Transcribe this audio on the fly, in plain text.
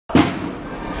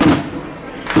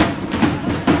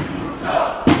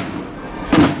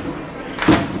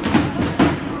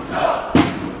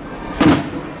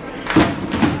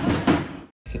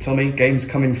Tommy, games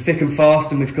coming thick and fast,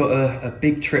 and we've got a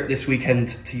big trip this weekend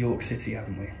to York City,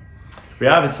 haven't we? We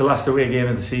have. It's the last away game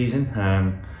of the season.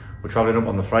 We're travelling up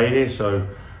on the Friday, so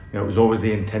it was always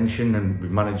the intention, and we've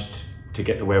managed to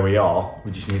get to where we are.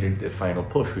 We just needed the final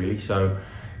push, really. So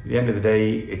at the end of the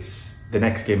day, it's the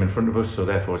next game in front of us, so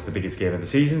therefore it's the biggest game of the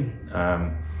season.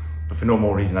 But for no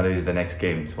more reason that it is the next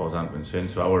game, as far as I'm concerned.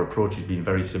 So our approach has been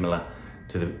very similar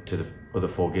to the other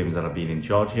 4 games that I've been in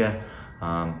charge here.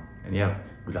 And yeah,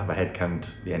 we'll have a head count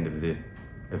at the end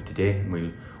of today, and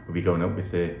we'll be going up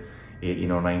with the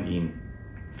 18 or 19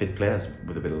 fit players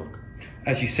with a bit of luck.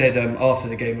 As you said after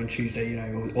the game on Tuesday,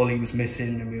 Ollie was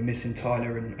missing, and we were missing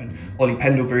Tyler and Ollie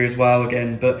Pendlebury as well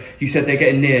again. But you said they're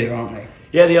getting near, aren't they?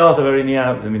 Yeah, they are. They're very near.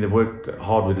 I mean, they've worked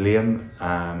hard with Liam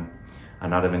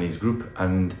and Adam and his group,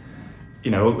 and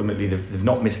ultimately they've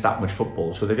not missed that much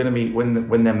football. So they're going to be,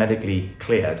 when they're medically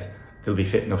cleared, they'll be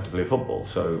fit enough to play football.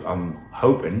 So I'm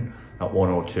hoping that 1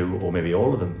 or 2 or maybe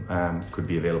all of them could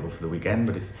be available for the weekend.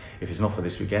 But if it's not for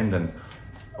this weekend, then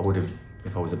I would have.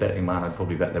 If I was a betting man, I'd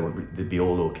probably bet they'd be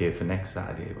all okay for next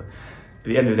Saturday. But at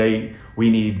the end of the day,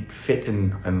 we need fit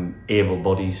and able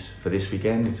bodies for this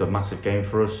weekend. It's a massive game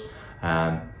for us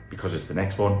because it's the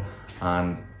next one,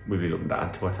 and we'll be looking to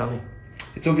add to our tally.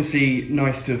 It's obviously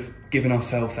nice to have given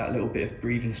ourselves that little bit of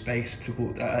breathing space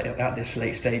at this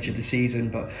late stage of the season.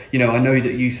 But I know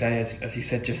that you say, as you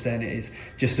said just then, it is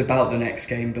just about the next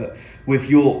game. But with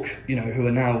York, who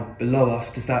are now below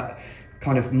us, does that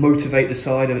kind of motivate the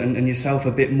side and yourself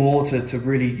a bit more to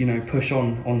really push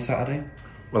on Saturday?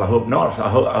 Well, I hope not. I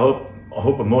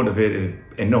hope we're motivated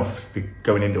enough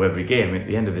going into every game. At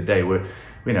the end of the day, we're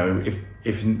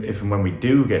if and when we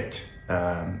do get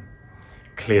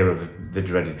clear of the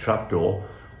dreaded trapdoor,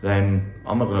 then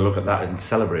I'm not going to look at that and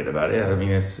celebrate about it. I mean,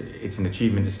 it's an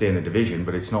achievement to stay in the division,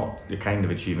 but it's not the kind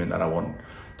of achievement that I want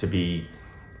to be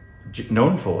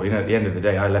known for. At the end of the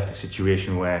day, I left a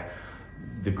situation where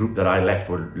the group that I left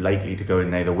were likely to go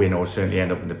and either win or certainly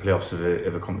end up in the playoffs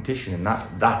of a competition, and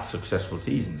that's successful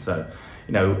season. So,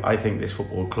 I think this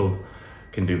football club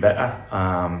can do better,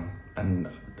 and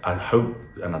I hope,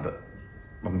 and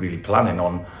I'm really planning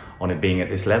on it being at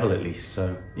this level at least.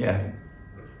 So yeah,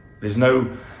 there's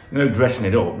no dressing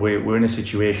it up. We're in a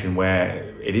situation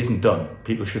where it isn't done.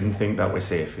 People shouldn't think that we're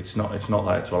safe. It's not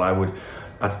that at all.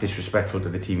 That's disrespectful to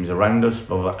the teams around us,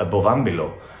 above and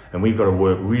below. And we've got to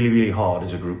work really, really hard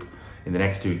as a group in the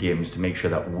next 2 games to make sure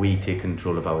that we take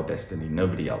control of our destiny,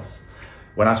 nobody else.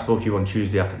 When I spoke to you on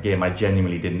Tuesday after the game, I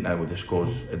genuinely didn't know the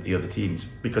scores at the other teams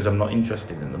because I'm not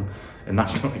interested in them. And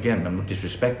that's not, again, I'm not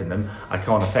disrespecting them. I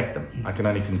can't affect them. I can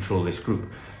only control this group.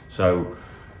 So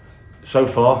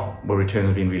far, our return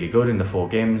has been really good in the 4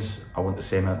 games. I want the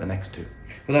same out the next 2.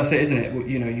 Well, that's it, isn't it?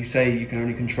 You say you can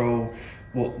only control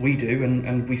what we do,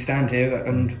 and we stand here,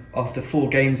 and after 4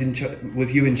 games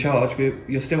with you in charge,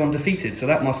 you're still undefeated. So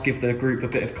that must give the group a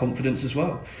bit of confidence as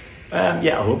well.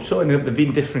 Yeah, I hope so. And there've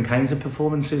been different kinds of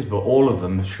performances, but all of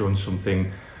them have shown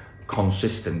something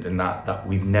consistent in that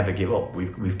we've never give up.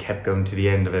 We've kept going to the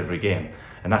end of every game,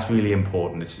 and that's really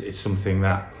important. It's something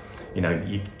that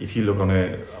if you look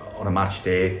on a match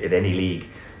day at any league,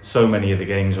 so many of the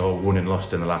games are won and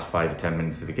lost in the last 5 or 10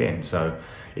 minutes of the game. So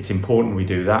it's important we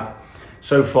do that.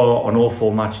 So far on all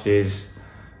 4 match days,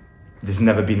 there's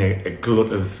never been a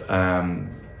glut of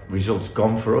results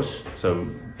gone for us. So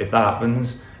if that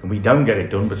happens and we don't get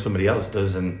it done, but somebody else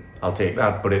does, then I'll take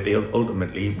that. But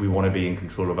ultimately, we want to be in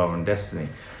control of our own destiny.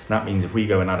 And that means if we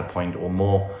go and add a point or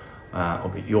more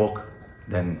up at York,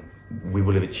 then we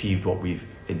will have achieved what we've,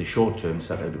 in the short term,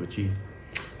 set out to achieve.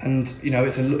 And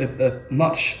it's a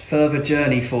much further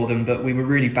journey for them, but we were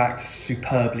really backed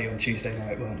superbly on Tuesday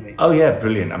night, weren't we? Oh yeah,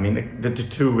 brilliant. I mean, the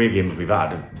 2 away games we've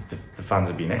had, the fans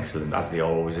have been excellent, as they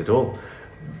are always at all.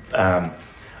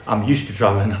 I'm used to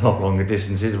travelling a lot longer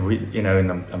distances,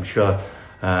 and I'm sure,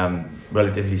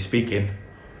 relatively speaking,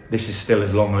 this is still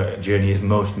as long a journey as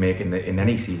most make in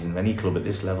any season, any club at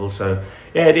this level. So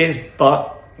yeah, it is.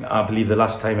 But I believe the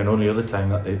last time and only other time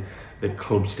that the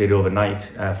club stayed overnight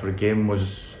for a game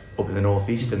was up in the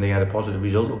northeast, and they had a positive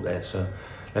result up there. So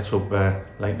let's hope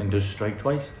lightning does strike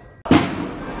twice.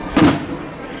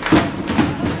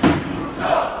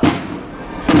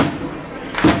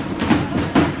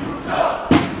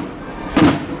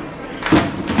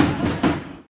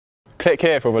 Click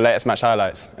here for all the latest match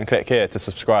highlights, and click here to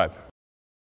subscribe.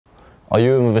 Are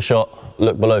you in with a shot?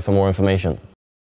 Look below for more information.